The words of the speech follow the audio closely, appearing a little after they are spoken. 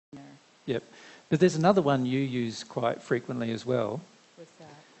Yep. But there's another one you use quite frequently as well. What's that?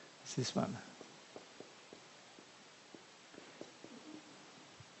 It's this one.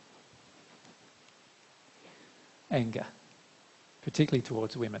 Anger, particularly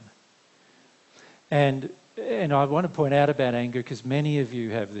towards women. And I want to point out about anger because many of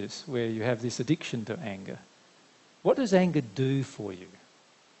you have this, where you have this addiction to anger. What does anger do for you,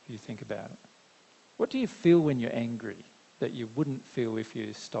 if you think about it? What do you feel when you're angry that you wouldn't feel if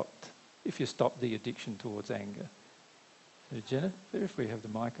you stopped the addiction towards anger? So Jennifer, if we have the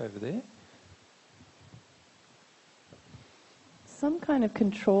mic over there. Some kind of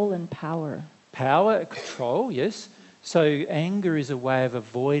control and power. Power, control, yes. So anger is a way of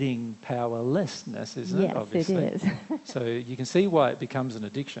avoiding powerlessness, isn't it? Yes, Obviously. it is. So you can see why it becomes an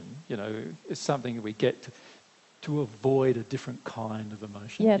addiction. You know, it's something we get to avoid a different kind of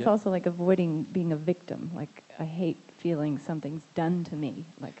emotion. Yeah, it's also like avoiding being a victim. Like, I hate feeling something's done to me.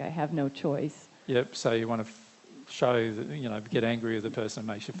 Like, I have no choice. Yep, so you want to show that, you know, get angry with the person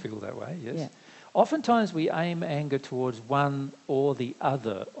that makes you feel that way, yes. Yeah. Oftentimes we aim anger towards one or the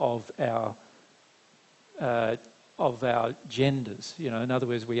other of our genders. You know, in other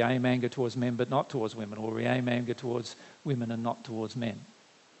words, we aim anger towards men but not towards women, or we aim anger towards women and not towards men.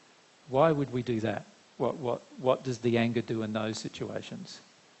 Why would we do that? What does the anger do in those situations?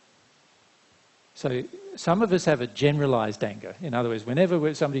 So some of us have a generalised anger. In other words,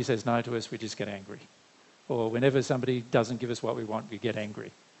 whenever somebody says no to us, we just get angry. Or whenever somebody doesn't give us what we want, we get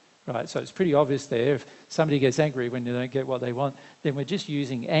angry. Right? So it's pretty obvious there. If somebody gets angry when they don't get what they want, then we're just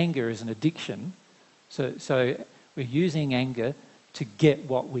using anger as an addiction. So we're using anger to get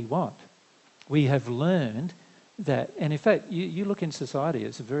what we want. We have learned that, and in fact, you look in society,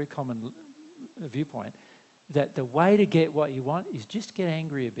 it's a very common viewpoint, that the way to get what you want is just get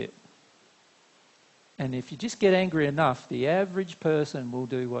angry a bit. And if you just get angry enough, the average person will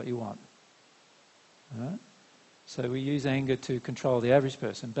do what you want. Right? So we use anger to control the average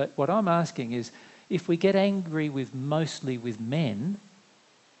person. But what I'm asking is, if we get angry mostly with men,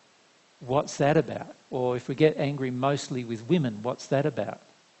 what's that about? Or if we get angry mostly with women, what's that about?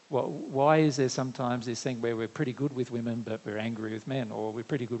 Why is there sometimes this thing where we're pretty good with women but we're angry with men, or we're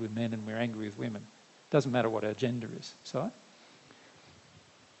pretty good with men and we're angry with women? Doesn't matter what our gender is. So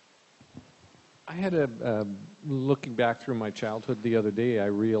I had looking back through my childhood the other day, I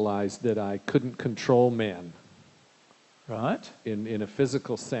realized that I couldn't control men. Right. In a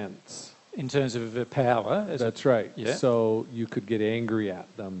physical sense. In terms of power. That's right. Yeah. So you could get angry at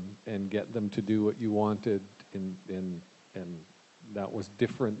them and get them to do what you wanted, and that was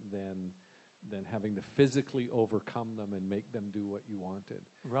different than having to physically overcome them and make them do what you wanted.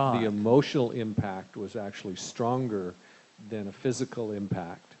 Right. The emotional impact was actually stronger than a physical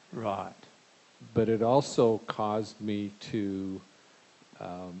impact. Right. But it also caused me to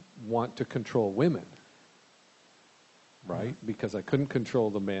want to control women. Right? Because I couldn't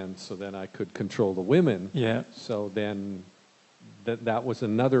control the men, so then I could control the women. Yeah. So then that was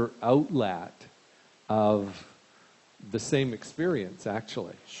another outlet of the same experience,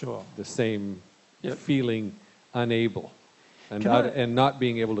 actually. Sure. The same Yep. feeling unable and not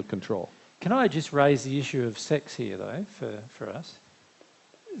being able to control. Can I just raise the issue of sex here, though, for us?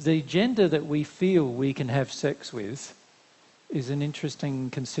 The gender that we feel we can have sex with is an interesting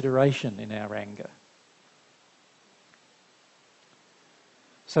consideration in our anger.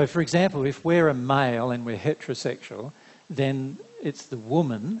 So, for example, if we're a male and we're heterosexual, then it's the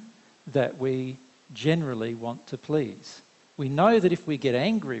woman that we generally want to please. We know that if we get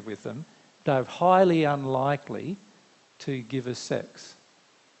angry with them, they're highly unlikely to give us sex.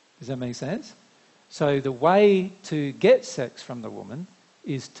 Does that make sense? So the way to get sex from the woman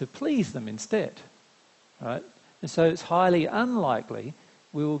is to please them instead, right? And so it's highly unlikely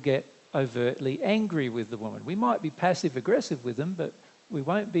we will get overtly angry with the woman. We might be passive-aggressive with them, but we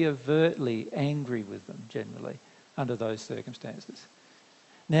won't be overtly angry with them generally under those circumstances.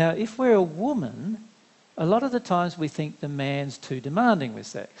 Now, if we're a woman, a lot of the times we think the man's too demanding with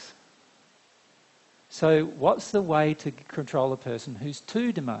sex. So what's the way to control a person who's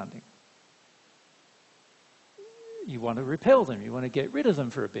too demanding? You want to repel them. You want to get rid of them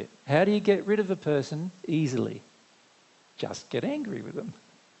for a bit. How do you get rid of a person easily? Just get angry with them.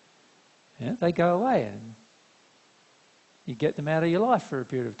 Yeah, they go away and you get them out of your life for a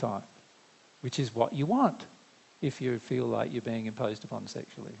period of time, which is what you want if you feel like you're being imposed upon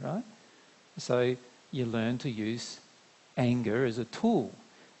sexually, right? So you learn to use anger as a tool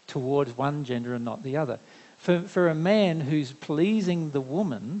towards one gender and not the other. For a man who's pleasing the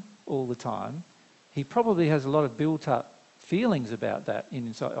woman all the time, he probably has a lot of built-up feelings about that,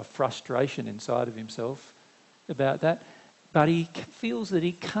 inside, of frustration inside of himself about that. But he feels that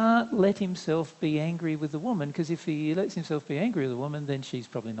he can't let himself be angry with the woman, because if he lets himself be angry with the woman, then she's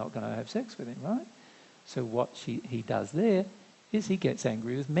probably not going to have sex with him, right? So what he does there is he gets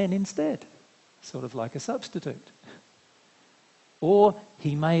angry with men instead, sort of like a substitute. Or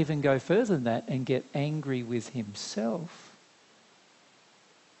he may even go further than that and get angry with himself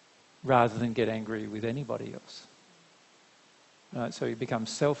rather than get angry with anybody else. Right? So he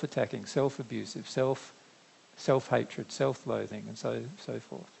becomes self-attacking, self-abusive, self-hatred, self-loathing, and so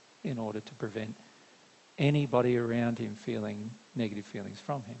forth, in order to prevent anybody around him feeling negative feelings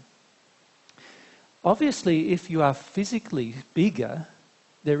from him. Obviously, if you are physically bigger,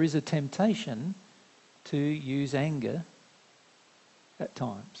 there is a temptation to use anger at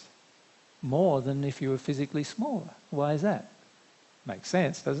times, more than if you were physically smaller. Why is that? Makes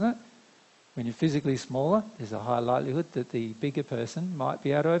sense, doesn't it? When you're physically smaller, there's a high likelihood that the bigger person might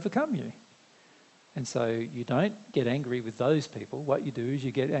be able to overcome you. And so you don't get angry with those people. What you do is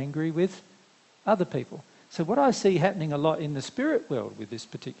you get angry with other people. So what I see happening a lot in the spirit world with this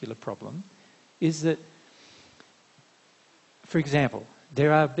particular problem is that, for example,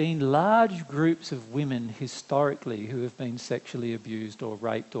 there have been large groups of women historically who have been sexually abused or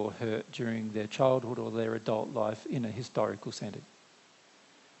raped or hurt during their childhood or their adult life in a historical setting.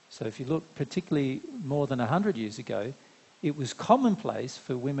 So if you look particularly more than 100 years ago, it was commonplace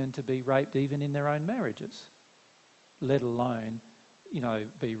for women to be raped even in their own marriages, let alone,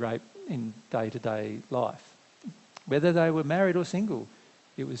 be raped in day-to-day life. Whether they were married or single,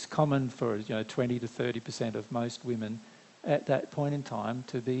 it was common for 20 to 30% of most women at that point in time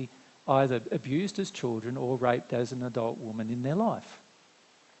to be either abused as children or raped as an adult woman in their life.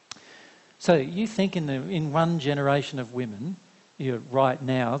 So you think in one generation of women, right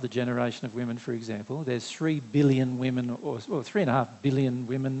now, the generation of women, for example, there's 3 billion women or 3.5 billion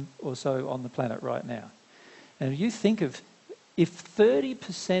women or so on the planet right now. And you think of if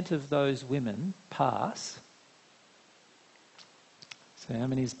 30% of those women pass, so how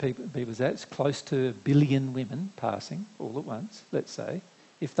many people is that? It's close to 1 billion women passing all at once, let's say.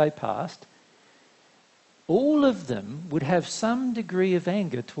 If they passed, all of them would have some degree of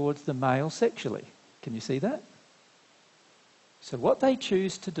anger towards the male sexually. Can you see that? So what they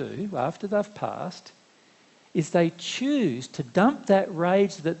choose to do after they've passed is they choose to dump that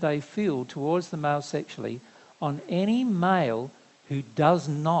rage that they feel towards the male sexually on any male who does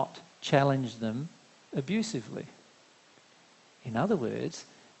not challenge them abusively. In other words,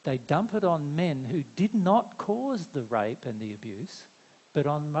 they dump it on men who did not cause the rape and the abuse, but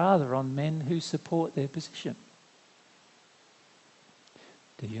rather on men who support their position.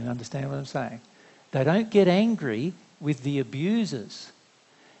 Do you understand what I'm saying? They don't get angry with the abusers.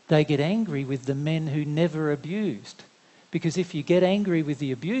 They get angry with the men who never abused. Because if you get angry with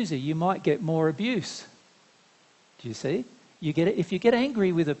the abuser, you might get more abuse. Do you see? If you get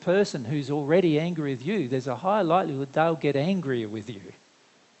angry with a person who's already angry with you, there's a high likelihood they'll get angrier with you.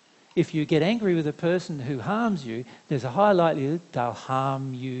 If you get angry with a person who harms you, there's a high likelihood they'll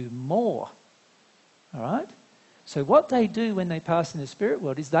harm you more. All right? So what they do when they pass in the spirit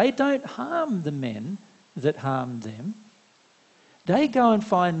world is they don't harm the men that harm them. They go and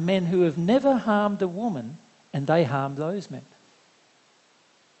find men who have never harmed a woman and they harm those men.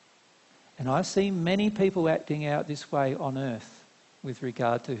 And I see many people acting out this way on earth with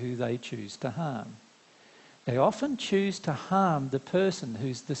regard to who they choose to harm. They often choose to harm the person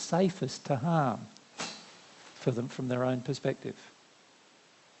who's the safest to harm for them from their own perspective.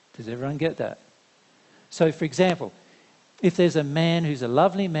 Does everyone get that? So, for example, if there's a man who's a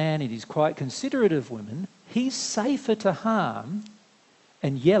lovely man and he's quite considerate of women, he's safer to harm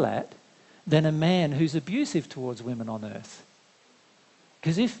and yell at than a man who's abusive towards women on earth.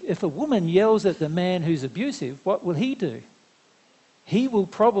 Because if a woman yells at the man who's abusive, what will he do? He will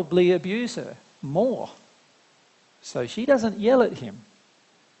probably abuse her more. So she doesn't yell at him.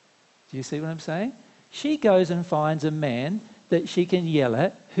 Do you see what I'm saying? She goes and finds a man that she can yell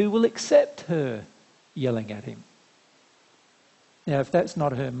at who will accept her yelling at him. Now, if that's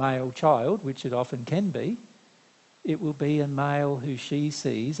not her male child, which it often can be, it will be a male who she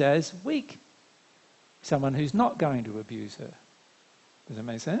sees as weak. Someone who's not going to abuse her. Does that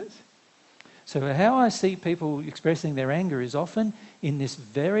make sense? So how I see people expressing their anger is often in this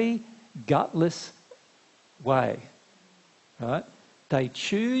very gutless way. Right? They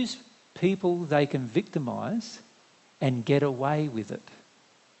choose people they can victimise and get away with it.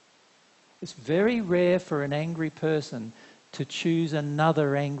 It's very rare for an angry person to choose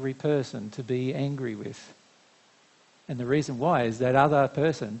another angry person to be angry with. And the reason why is that other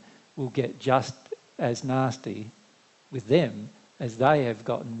person will get just as nasty with them as they have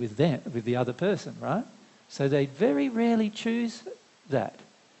gotten with the other person, right? So they very rarely choose that.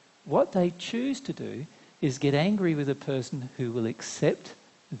 What they choose to do is get angry with a person who will accept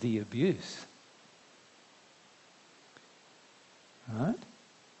the abuse. Right?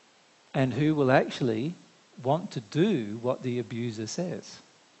 And who will actually want to do what the abuser says.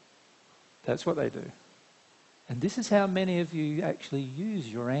 That's what they do. And this is how many of you actually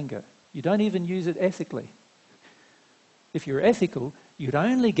use your anger. You don't even use it ethically. If you're ethical, you'd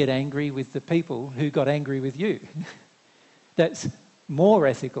only get angry with the people who got angry with you. That's more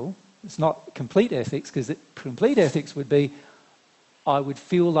ethical. It's not complete ethics, because complete ethics would be, I would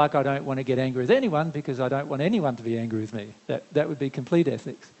feel like I don't want to get angry with anyone because I don't want anyone to be angry with me. That would be complete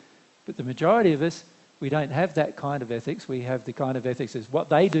ethics. But the majority of us, we don't have that kind of ethics. We have the kind of ethics as what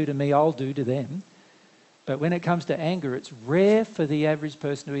they do to me, I'll do to them. But when it comes to anger, it's rare for the average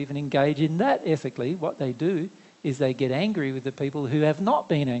person to even engage in that ethically. What they do is they get angry with the people who have not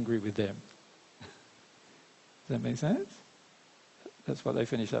been angry with them. Does that make sense? That's what they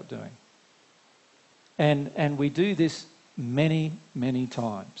finish up doing. And we do this many, many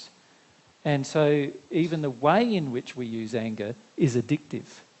times. And so even the way in which we use anger is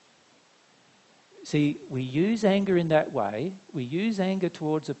addictive. See, we use anger in that way. We use anger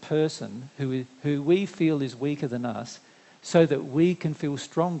towards a person who we feel is weaker than us so that we can feel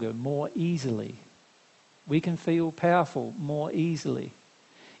stronger more easily. We can feel powerful more easily.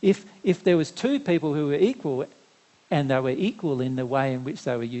 If there was two people who were equal and they were equal in the way in which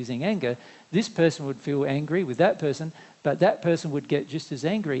they were using anger, this person would feel angry with that person, but that person would get just as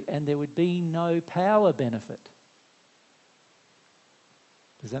angry and there would be no power benefit.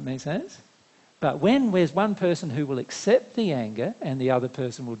 Does that make sense? But when there's one person who will accept the anger and the other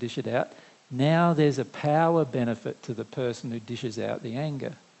person will dish it out, now there's a power benefit to the person who dishes out the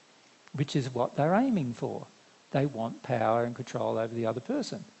anger, which is what they're aiming for. They want power and control over the other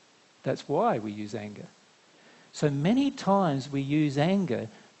person. That's why we use anger. So many times we use anger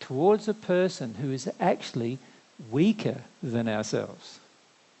towards a person who is actually weaker than ourselves,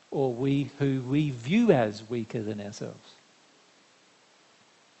 or who we view as weaker than ourselves.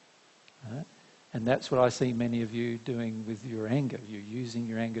 Right? And that's what I see many of you doing with your anger. You're using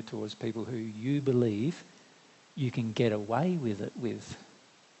your anger towards people who you believe you can get away with it with.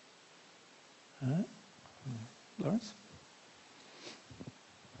 Right? Lawrence?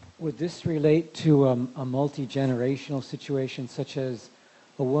 Would this relate to a multi-generational situation, such as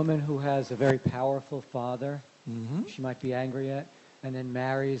a woman who has a very powerful father, she might be angry at, and then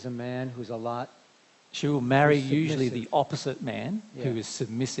marries a man who's a lot... She will marry usually the opposite man, who is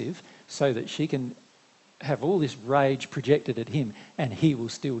submissive, so that she can have all this rage projected at him and he will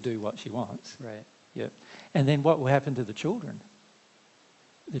still do what she wants. Right. Yep. And then what will happen to the children?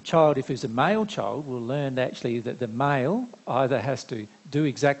 The child, if it's a male child, will learn actually that the male either has to do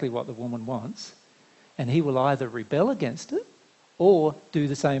exactly what the woman wants, and he will either rebel against it or do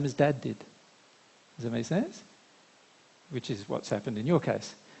the same as dad did. Does that make sense? Which is what's happened in your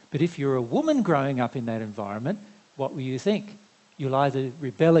case. But if you're a woman growing up in that environment, what will you think? You'll either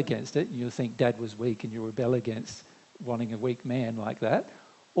rebel against it, and you'll think dad was weak and you'll rebel against wanting a weak man like that,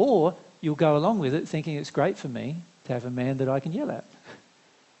 or you'll go along with it thinking it's great for me to have a man that I can yell at.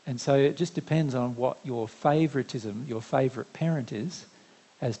 And so it just depends on what your favouritism, your favourite parent is,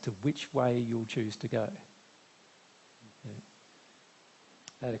 as to which way you'll choose to go. Yeah.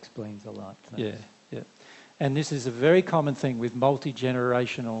 That explains a lot. Thanks. Yeah. And this is a very common thing with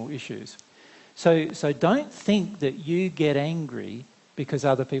multi-generational issues. So don't think that you get angry because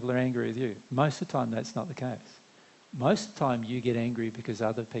other people are angry with you. Most of the time that's not the case. Most of the time you get angry because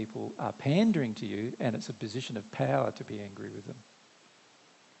other people are pandering to you and it's a position of power to be angry with them.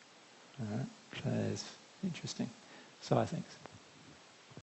 All right? So it's interesting. So I think.